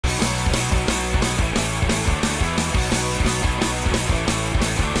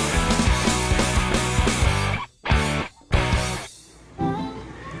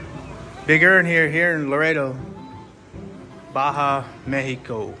Big Earn here in Loreto, Baja,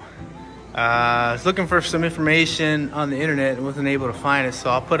 Mexico. I was looking for some information on the internet and wasn't able to find it, so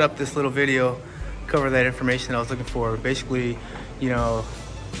I'll put up this little video, cover that information I was looking for. Basically, you know,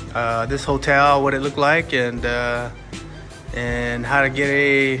 this hotel, what it looked like, and how to get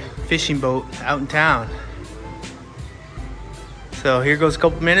a fishing boat out in town. So here goes a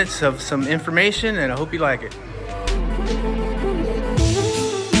couple minutes of some information, and I hope you like it.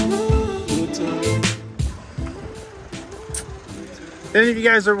 If any of you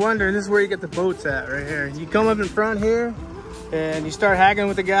guys are wondering, this is where you get the boats at, right here. You come up in front here and you start haggling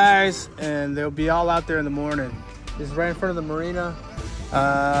with the guys, and they'll be all out there in the morning. This is right in front of the marina.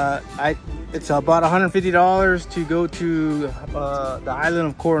 It's about $150 to go to the island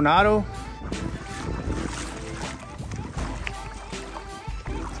of Coronado.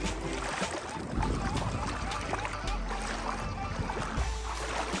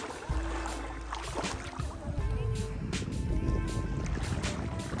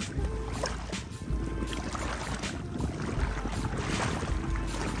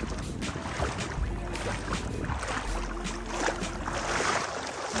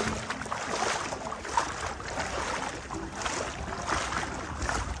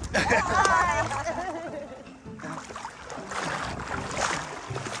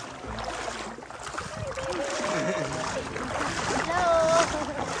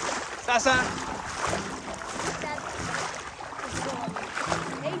 Sasa.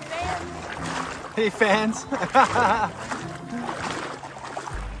 Hey fans.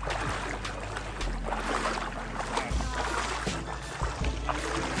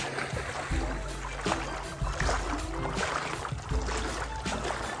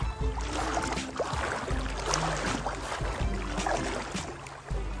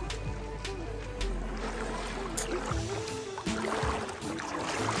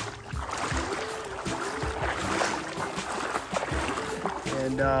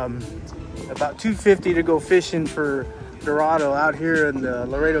 And about $250 to go fishing for Dorado out here in the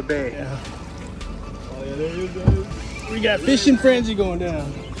Loreto Bay. Yeah. Oh yeah, there you go. We got fishing frenzy going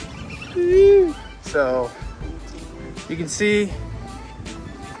down. So you can see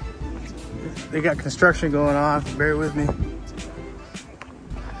they got construction going on. Bear with me.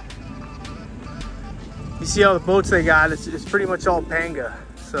 You see all the boats they got. It's pretty much all panga.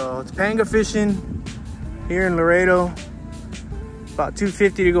 So it's panga fishing here in Loreto. About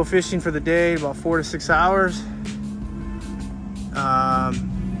 $250 to go fishing for the day, about 4 to 6 hours. Come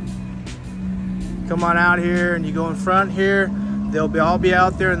on out here and you go in front here. They'll all be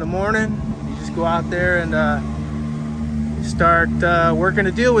out there in the morning. You just go out there and start working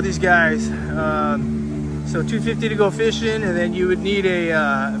a deal with these guys. So $250 to go fishing, and then you would need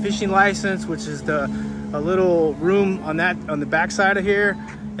a fishing license, which is a little room on the back side of here.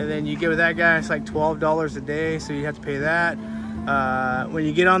 And then you give that guy, it's like $12 a day, so you have to pay that. When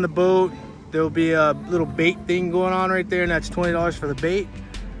you get on the boat, there'll be a little bait thing going on right there, and that's $20 for the bait.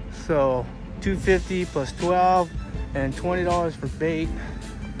 So $250 plus 12 and $20 for bait,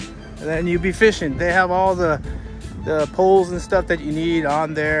 and then you'll be fishing. They have all the poles and stuff that you need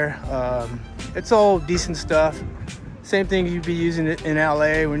on there. It's all decent stuff. Same thing you'd be using it in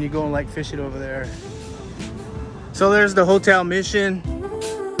LA when you go and like fish it over there. So there's the hotel mission.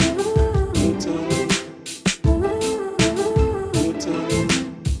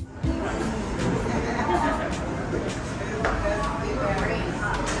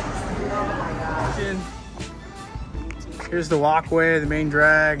 Here's the walkway, the main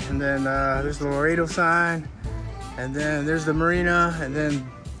drag, and then there's the Loreto sign, and then there's the marina, and then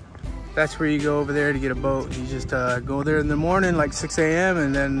that's where you go over there to get a boat. You just go there in the morning, like 6 a.m.,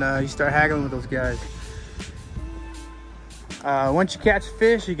 and then you start haggling with those guys. Once you catch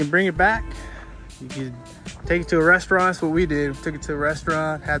fish, you can bring it back. You can take it to a restaurant. That's what we did. We took it to a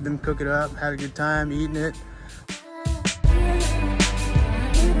restaurant, had them cook it up, had a good time eating it.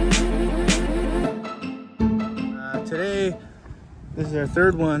 Today, this is our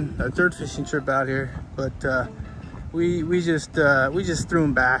third fishing trip out here, but we just threw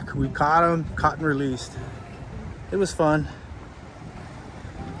them back. We caught them, caught and released. It was fun.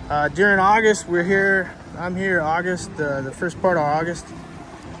 During August, I'm here August, the first part of August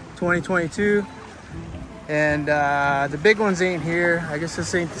 2022, and the big ones ain't here. I guess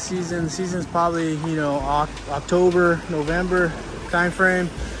this ain't the season. The season's probably, you know, October, November time frame.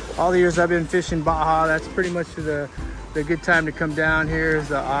 All the years I've been fishing Baja, that's pretty much the good time to come down here is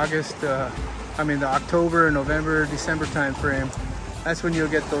the October, November, December time frame. That's when you'll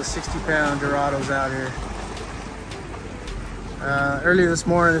get those 60-pound Dorados out here. Earlier this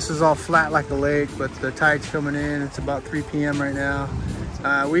morning, this is all flat like a lake, but the tide's coming in. It's about 3 p.m. right now.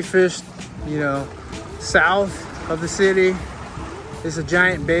 We fished you know, south of the city. It's a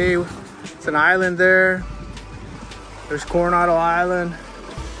giant bay. It's an island there. There's Coronado Island.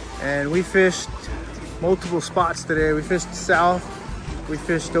 And we fished multiple spots today. We fished south, we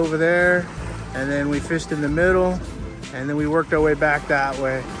fished over there, and then we fished in the middle, and then we worked our way back that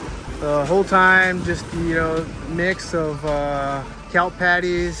way. The whole time, just, you know, mix of kelp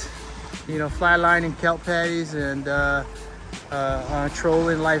patties, you know, flat lining kelp patties, and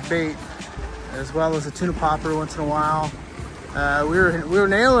trolling live bait, as well as a tuna popper once in a while. We were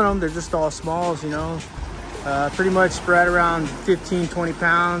nailing them. They're just all smalls, you know, pretty much spread around 15, 20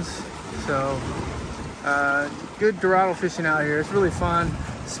 pounds. So good Dorado fishing out here. It's really fun.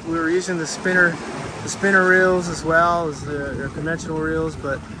 We were using the spinner reels as well as the conventional reels,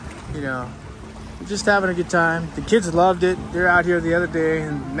 but you know, just having a good time. The kids loved it. They're out here the other day,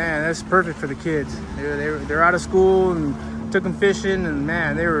 and man, that's perfect for the kids. They're out of school and took them fishing, and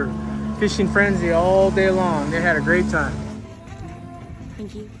man, they were fishing frenzy all day long. They had a great time.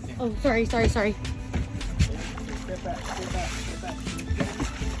 Thank you. Oh, sorry. Step back.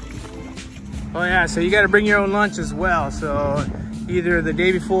 Oh yeah, so you got to bring your own lunch as well. So either the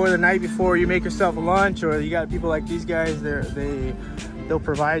day before, the night before, you make yourself a lunch, or you got people like these guys. They'll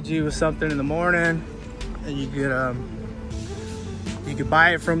provide you with something in the morning, and you could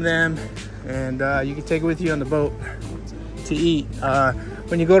buy it from them, and you can take it with you on the boat to eat.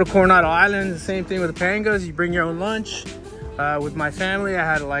 When you go to Coronado Island, the same thing with the Pangas. You bring your own lunch. With my family, I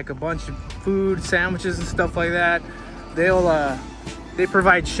had like a bunch of food, sandwiches and stuff like that. They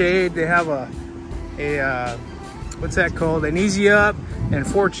provide shade. They have a what's that called? An easy up and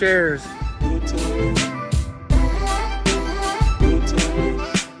 4 chairs.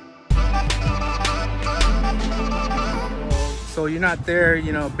 So you're not there,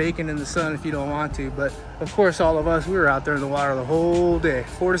 you know, baking in the sun if you don't want to. But of course, all of us, we were out there in the water the whole day,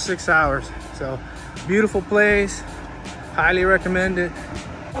 4 to 6 hours. So beautiful place. Highly recommend it.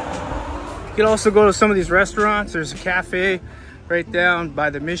 You can also go to some of these restaurants. There's a cafe right down by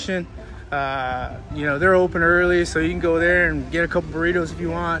the Mission. You know, they're open early, so you can go there and get a couple burritos if you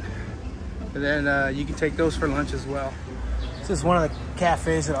want. And then you can take those for lunch as well. This is one of the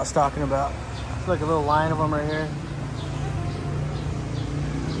cafes that I was talking about. It's like a little line of them right here.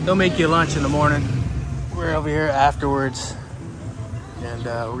 They'll make you lunch in the morning. We're over here afterwards, and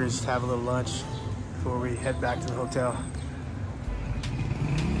we're gonna just have a little lunch before we head back to the hotel.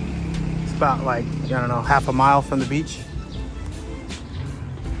 It's about like, I don't know, half a mile from the beach.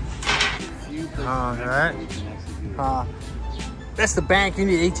 All right. That's the bank. You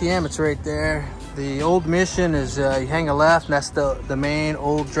need ATM. It's right there. The old Mission is you hang a left, and that's the main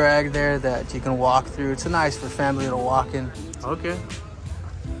old drag there that you can walk through. It's nice for family to walk in. Okay.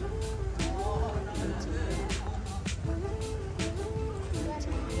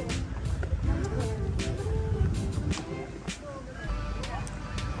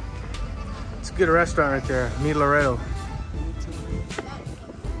 It's a good restaurant right there. Meet Loreto.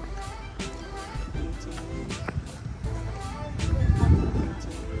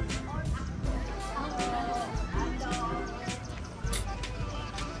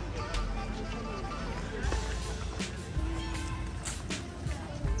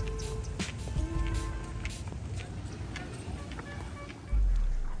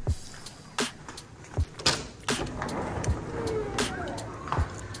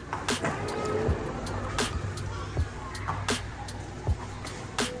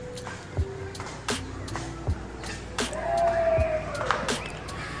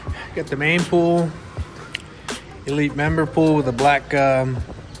 Got the main pool, elite member pool with the black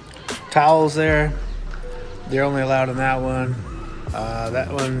towels there. They're only allowed in that one.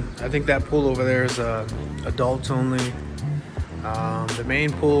 That one, I think that pool over there is adults only. The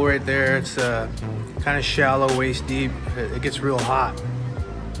main pool right there, it's kind of shallow, waist deep. It gets real hot.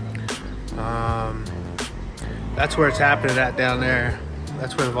 That's where it's happening at down there.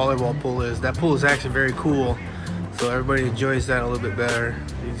 That's where the volleyball pool is. That pool is actually very cool, so everybody enjoys that a little bit better.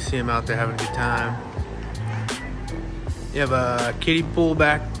 You can see them out there having a good time. You have a kiddie pool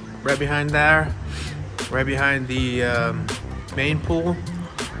back right behind there, right behind the main pool.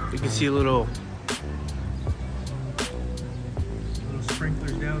 You can see little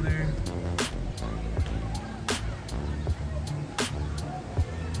sprinklers down there.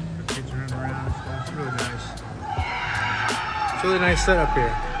 Kids running around and stuff. It's really nice. It's a really nice setup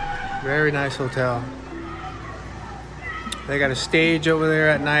here. Very nice hotel. They got a stage over there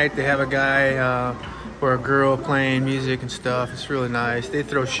at night. They have a guy or a girl playing music and stuff. It's really nice. They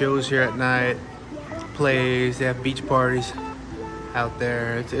throw shows here at night, plays. They have beach parties out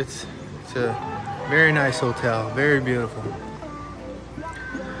there. It's a very nice hotel, very beautiful.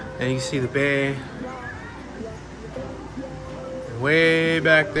 And you can see the bay. And way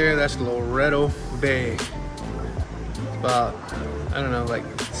back there, that's Loreto Bay. It's about, I don't know, like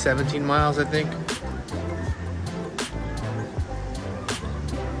 17 miles, I think.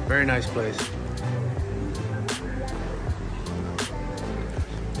 Very nice place.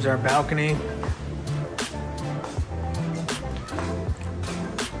 There's our balcony.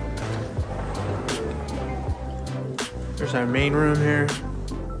 There's our main room here.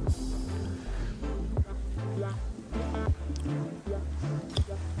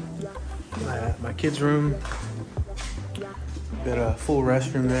 My kids' room. Got a full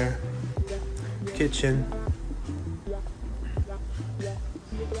restroom there. Kitchen.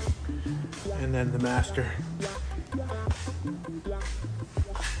 And then the master.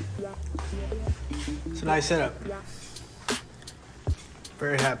 It's a nice setup.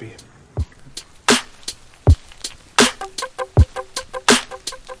 Very happy.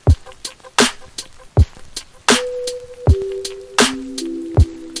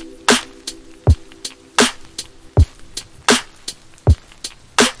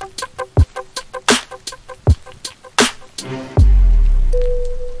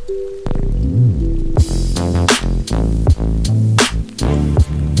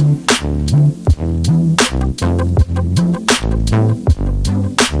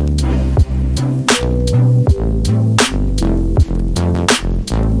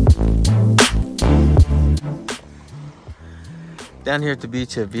 Down here at the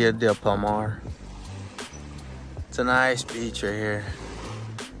beach at Villa del Palmar. It's a nice beach right here.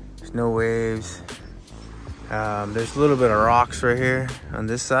 There's no waves. There's a little bit of rocks right here on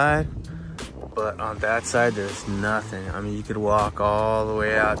this side, but on that side there's nothing. I mean, you could walk all the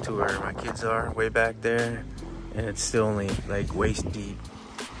way out to where my kids are, way back there, and it's still only like waist deep.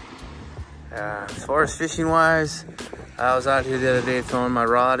 As far as fishing wise, I was out here the other day throwing my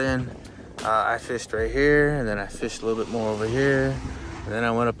rod in. I fished right here, and then I fished a little bit more over here, and then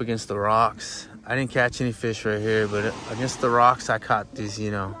I went up against the rocks. I didn't catch any fish right here, but against the rocks I caught these, you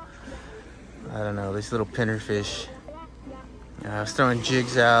know, I don't know, these little pinner fish. I was throwing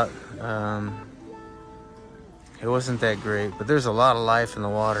jigs out. It wasn't that great, but there's a lot of life in the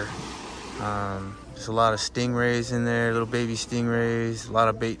water. There's a lot of stingrays in there, little baby stingrays, a lot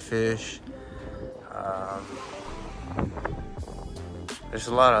of bait fish. There's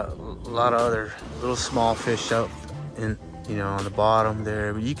a lot of other little small fish out in, you know, on the bottom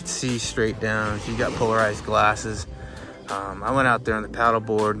there, but you can see straight down if you got polarized glasses. I went out there on the paddle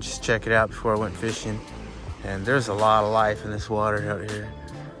board and just check it out before I went fishing, and there's a lot of life in this water out here.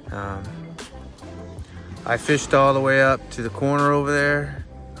 I fished all the way up to the corner over there.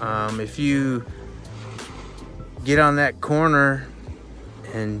 If you get on that corner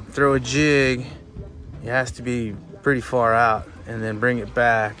and throw a jig, it has to be pretty far out, and then bring it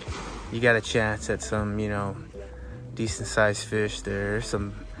back. You got a chance at some, you know, decent sized fish there.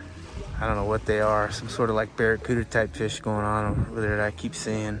 Some, I don't know what they are, some sort of like barracuda type fish going on over there that I keep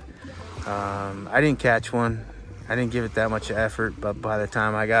seeing. I didn't catch one. I didn't give it that much effort, but by the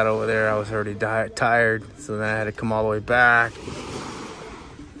time I got over there, I was already tired. So then I had to come all the way back,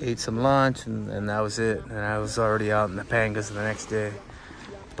 ate some lunch, and that was it. And I was already out in the Pangas the next day.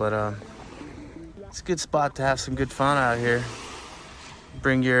 But it's a good spot to have some good fun out here.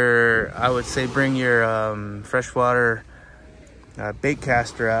 Bring your, I would say bring your freshwater bait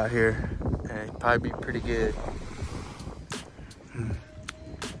caster out here, and it'd probably be pretty good.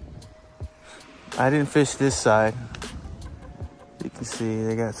 I didn't fish this side. You can see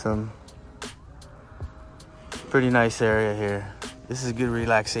they got some pretty nice area here. This is a good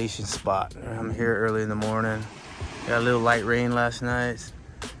relaxation spot. I'm here early in the morning. Got a little light rain last night.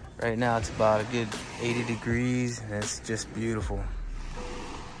 Right now it's about a good 80 degrees, and it's just beautiful.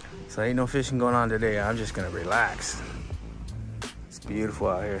 So ain't no fishing going on today. I'm just gonna relax. It's beautiful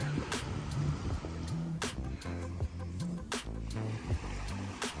out here.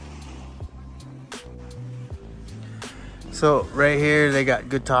 So right here they got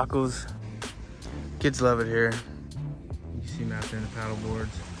good tacos. Kids love it here. You see them out there in the paddle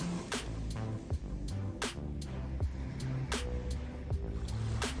boards.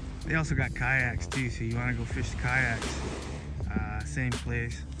 They also got kayaks too, so you want to go fish the kayaks. Same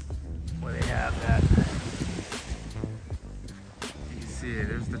place where they have that. You can see it.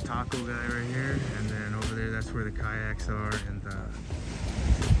 There's the taco guy right here, and then over there, that's where the kayaks are and the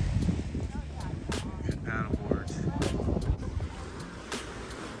paddle boards.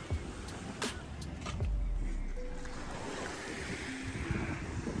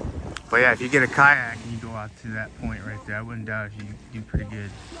 But yeah, if you get a kayak and you go out to that point right there, I wouldn't doubt if you do pretty good.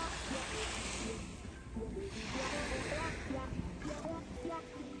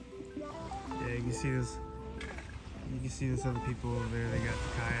 Yeah, you can see this. You can see this other people over there. They got the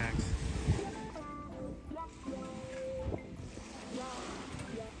kayaks.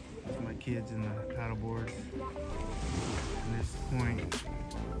 There's my kids in the paddle boards. And there's the point.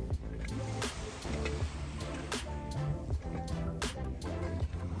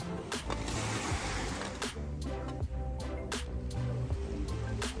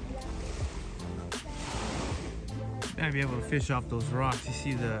 Gotta be able to fish off those rocks. You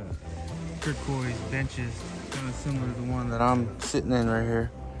see the turquoise benches, kind of similar to the one that I'm sitting in right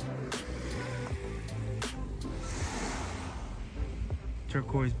here.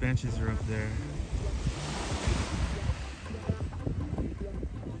 Turquoise benches are up there.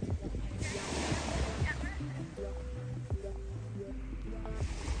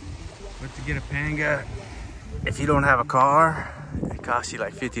 But to get a panga, if you don't have a car, it costs you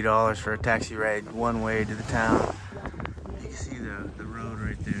like $50 for a taxi ride one way to the town. You can see the road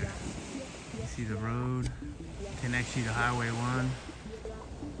right there. You see the road connects you to Highway 1.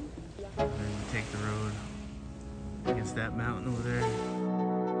 And then you take the road against that mountain over there.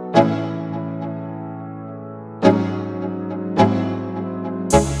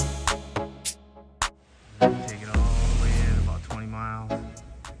 And then you take it all the way in, about 20 miles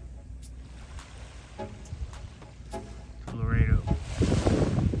to Loreto.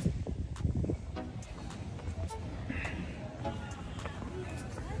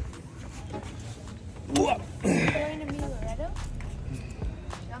 Going to meet Loreto?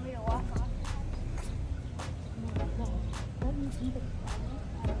 You want me to walk off? No. Let me see the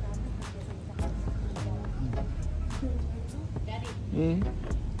Daddy. Mm-hmm.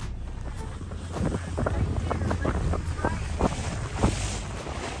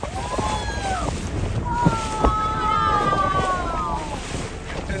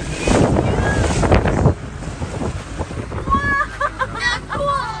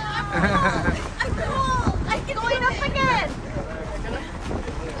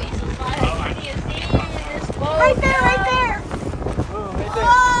 Right there, right there. Oh, right there.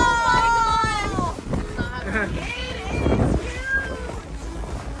 Oh!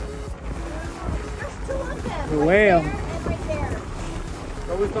 A whale. And right there.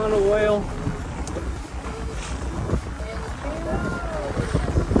 Oh, we found a whale.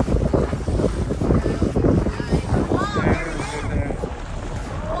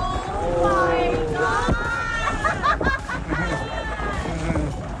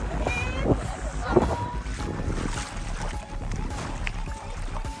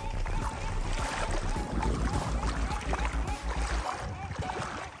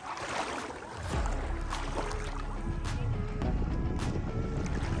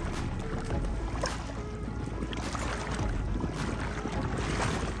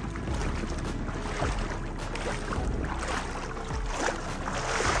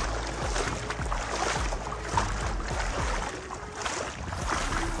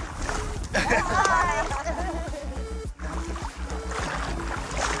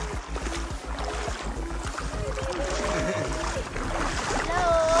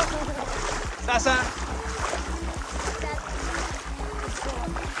 Sasa.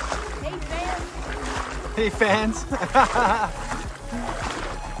 Hey, fans. Hey, fans.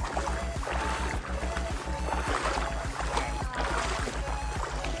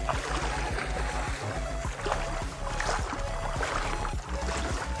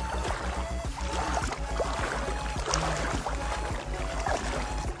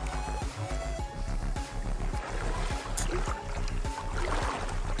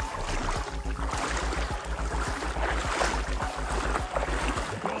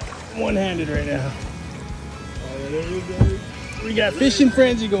 One-handed right now. We got fishing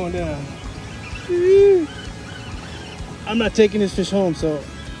frenzy going down. I'm not taking this fish home, so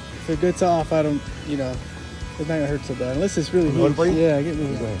if it gets off, I don't, you know, it's not gonna hurt so bad. Unless it's really huge. Yeah, get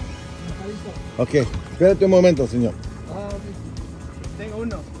me. Ok, espérate un momento, señor. Tengo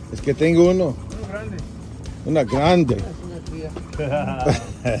uno. Es que tengo uno. Uno grande. Una grande.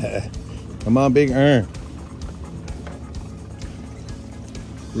 I'm on a big urn.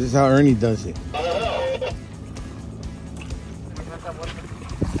 This is how Ernie does it.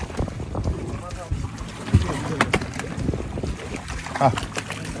 Ah.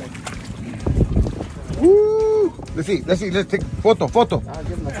 Woo! Let's see, let's take photo. Photo.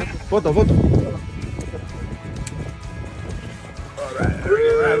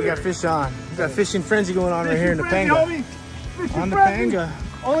 Alright, we got fish on. We got fishing frenzy going on right here in the panga. On the panga.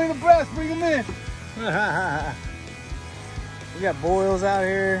 Only the breast, bring them in. We got boils out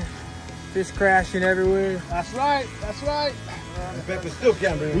here. Fish crashing everywhere. That's right. Pepper still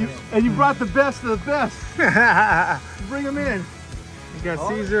can't bring them in. And you brought the best of the best. Bring them in. We got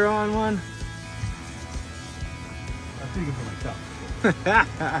Caesar on one. speaking for myself.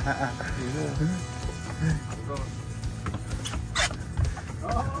 Oh,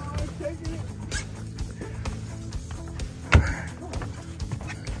 I'm taking it.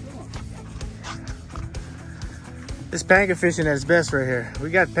 This panga fishing at its best right here. We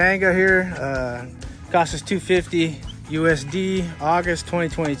got panga here. Cost us $250 USD, August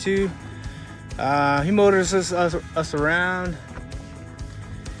 2022. He motors us around.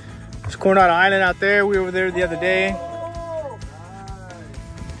 There's Coronado Island out there. We were over there the other day.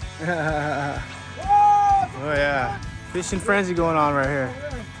 Oh yeah, fishing frenzy going on right here.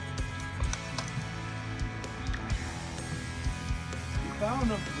 We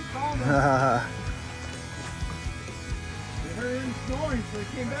found them. We found them. They heard him snoring, so they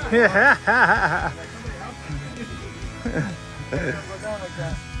came back. Yeah.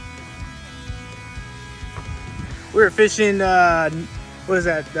 We were fishing, what is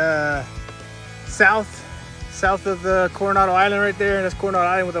that, south of the Coronado Island right there. That's Coronado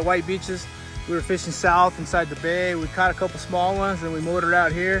Island with the white beaches. We were fishing south inside the bay. We caught a couple small ones and we motored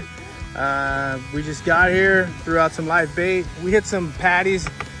out here. We just got here, threw out some live bait. We hit some patties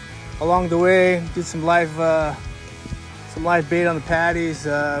along the way, did some live bait on the patties.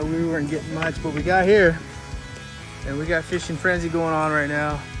 We weren't getting much, but we got here and we got fishing frenzy going on right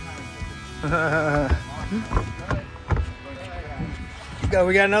now.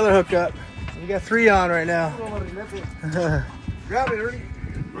 We got another hookup. We got 3 on right now. Grab it, Ernie.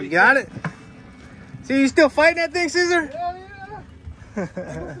 You got it? See, you still fighting that thing, Caesar? Yeah. Go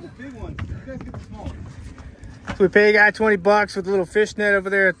for the big one. You guys get the small one. So we pay a guy 20 bucks with a little fish net over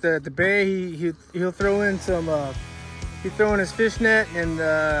there at the bay. He'll throw in some, he'll throw in his fish net and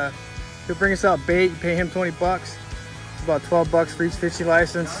he'll bring us out bait. You pay him 20 bucks. It's about 12 bucks for each fishing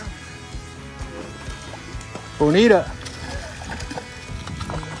license. Bonita.